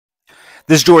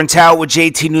This is Jordan Tower with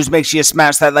JT News. Make sure you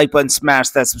smash that like button, smash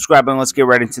that subscribe button. Let's get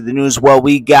right into the news. Well,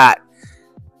 we got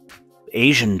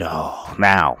Asian Doll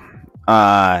now.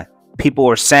 People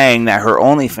were saying that her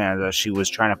OnlyFans that she was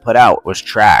trying to put out was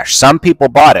trash. Some people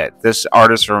bought it. This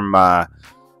artist from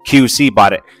QC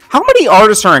bought it. How many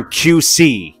artists are in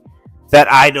QC that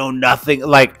I know nothing,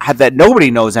 like that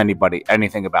nobody knows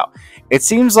anything about? It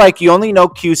seems like you only know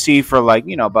QC for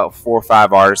about 4 or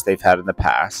 5 artists they've had in the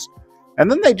past. And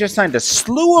then they just signed a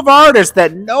slew of artists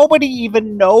that nobody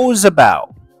even knows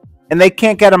about. And they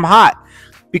can't get them hot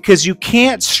because you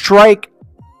can't strike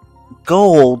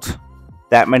gold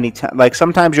that many times. Like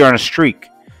sometimes you're on a streak.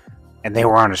 And they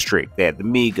were on a streak. They had the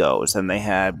Migos and they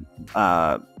had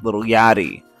Lil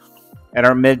Yachty. And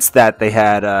amidst that, they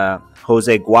had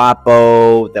Jose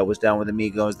Guapo that was down with the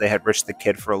Migos. They had Rich the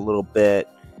Kid for a little bit.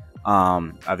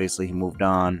 Obviously, he moved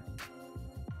on.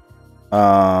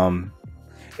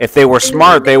 If they were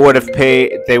smart, they would have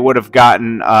paid. They would have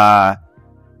gotten.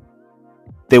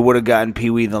 They would have gotten Pee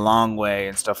Wee the Long Way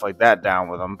and stuff like that down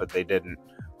with them, but they didn't.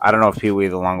 I don't know if Pee Wee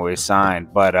the Long Way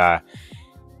signed, but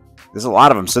there's a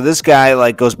lot of them. So this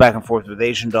guy goes back and forth with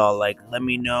Asian Doll, let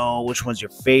me know which one's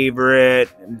your favorite.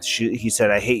 And he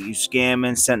said, I hate you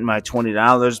scamming, sent my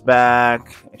 $20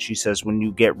 back. And she says, when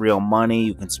you get real money,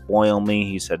 you can spoil me.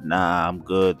 He said, nah, I'm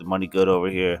good. The money good over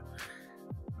here.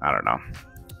 I don't know.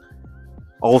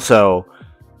 Also,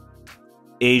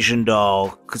 Asian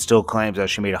Doll still claims that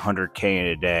she made $100K in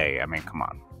a day. I mean, come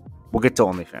on. We'll get to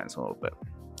OnlyFans a little bit.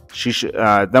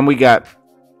 Then we got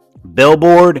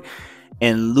Billboard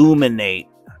and Luminate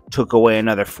took away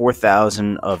another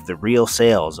 4,000 of the real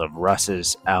sales of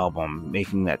Russ's album,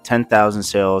 making that 10,000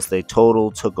 sales they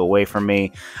total took away from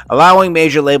me, allowing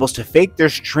major labels to fake their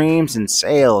streams and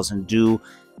sales and do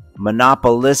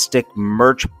monopolistic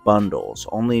merch bundles.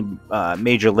 Only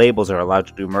major labels are allowed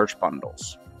to do merch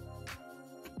bundles.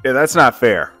 Yeah, that's not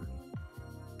fair.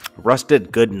 Russ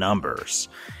did good numbers,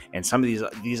 and some of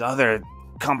these other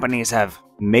companies have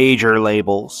major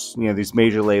labels. These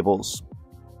major labels.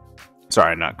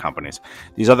 Sorry, not companies.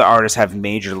 These other artists have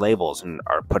major labels and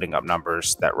are putting up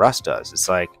numbers that Russ does.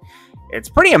 It's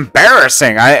pretty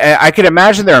embarrassing. I could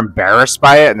imagine they're embarrassed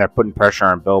by it and they're putting pressure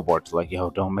on Billboard to yo,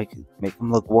 don't make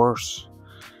them look worse.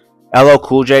 LL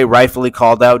Cool J rightfully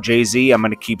called out Jay-Z. I'm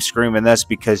going to keep screaming this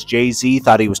because Jay-Z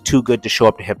thought he was too good to show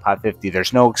up to Hip Hop 50.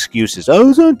 There's no excuses. I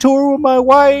was on tour with my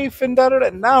wife and da-da-da.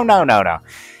 No.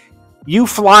 You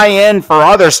fly in for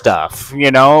other stuff,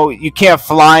 You can't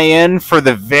fly in for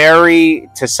to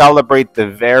celebrate the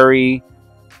very,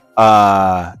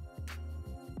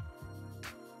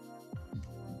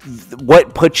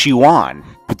 what puts you on.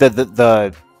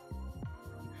 The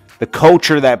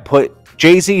culture that put...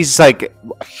 Jay-Z's a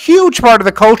huge part of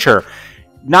the culture.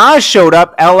 Nas showed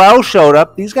up. LL showed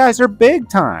up. These guys are big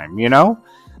time,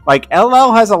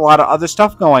 LL has a lot of other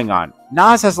stuff going on.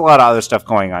 Nas has a lot of other stuff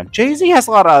going on. Jay-Z has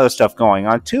a lot of other stuff going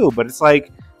on too. But it's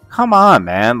come on,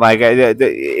 man.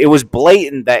 It was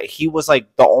blatant that he was the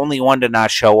only one to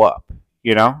not show up.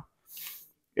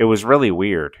 It was really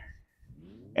weird.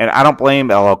 And I don't blame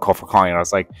LL Cool for calling it. I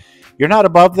was you're not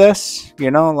above this.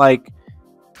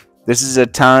 This is a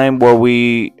time where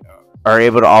we are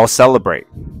able to all celebrate.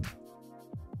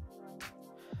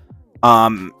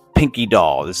 Pinky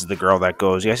Doll. This is the girl that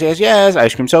goes, yes, yes, yes,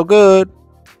 ice cream so good.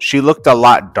 She looked a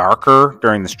lot darker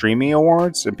during the Streamy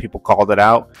Awards, and people called it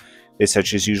out. They said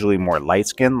she's usually more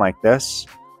light-skinned like this.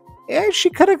 Yeah, she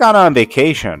could have gone on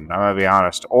vacation, I'm going to be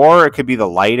honest. Or it could be the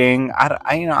lighting.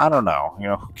 I don't know.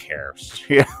 Who cares?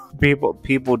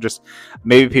 People just...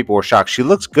 Maybe people were shocked. She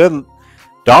looks good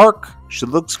dark. She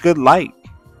looks good light.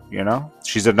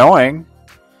 She's annoying.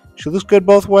 She looks good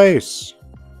both ways.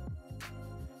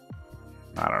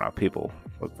 I don't know. People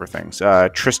look for things.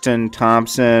 Tristan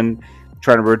Thompson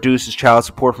trying to reduce his child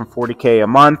support from $40K a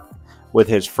month with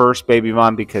his first baby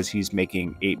mom because he's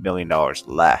making $8 million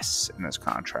less in his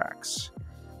contracts.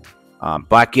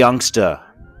 Black Youngster.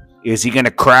 Is he going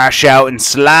to crash out and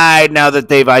slide now that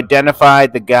they've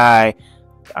identified the guy?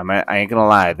 I ain't going to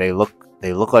lie. They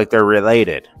look like they're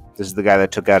related. This is the guy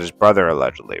that took out his brother,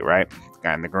 allegedly, right? The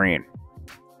guy in the green.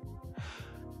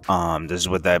 This is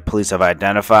what the police have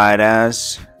identified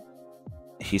as.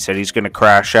 He said he's going to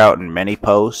crash out in many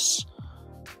posts.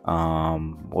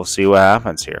 We'll see what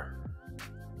happens here.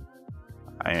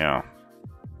 I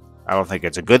don't think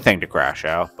it's a good thing to crash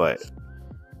out, but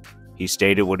he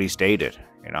stated what he stated.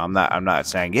 I'm not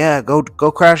saying, yeah, go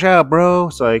crash out, bro.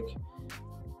 It's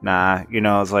nah,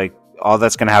 it's all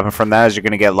that's going to happen from that is you're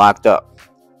going to get locked up.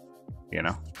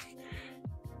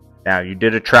 Now, you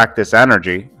did attract this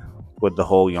energy with the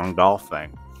whole Young Dolph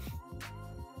thing.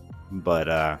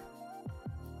 But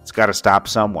It's got to stop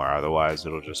somewhere. Otherwise,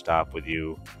 it'll just stop with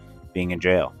you being in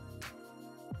jail.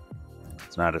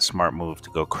 It's not a smart move to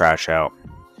go crash out,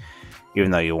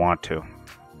 even though you want to.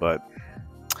 But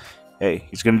hey,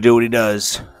 he's going to do what he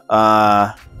does.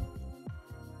 Well,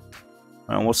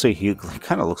 we'll see. He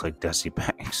kind of looks like Desi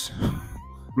Banks.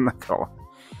 I'm not going.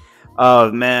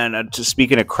 Oh, man. Just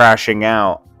speaking of crashing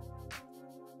out.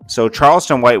 So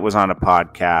Charleston White was on a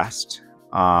podcast.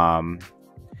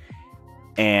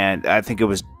 And I think it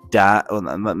was...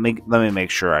 let me make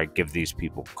sure I give these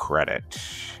people credit.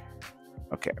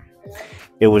 Okay.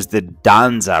 It was the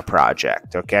Danza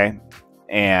Project, okay?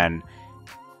 And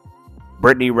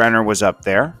Brittney Renner was up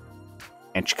there.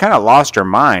 And she kind of lost her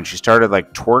mind. She started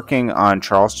like twerking on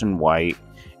Charleston White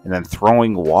and then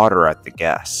throwing water at the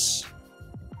guests.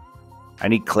 I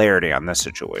need clarity on this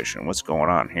situation. What's going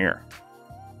on here?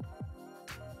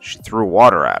 She threw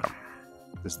water at him.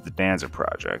 This is the Danza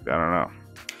Project. I don't know.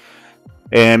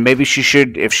 And maybe she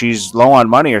should, if she's low on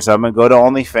money or something, go to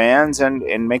OnlyFans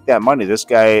and make that money. This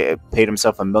guy paid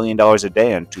himself $1 million a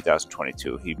day in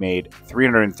 2022. He made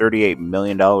 $338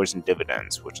 million in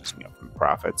dividends, which is from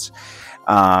profits,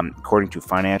 according to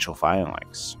financial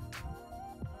filings.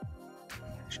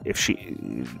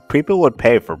 People would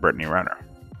pay for Brittney Renner,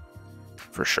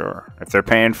 for sure. If they're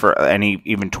paying for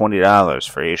even $20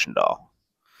 for Asian Doll.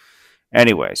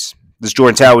 Anyways, this is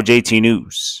Jordan Tower with JT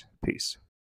News. Peace.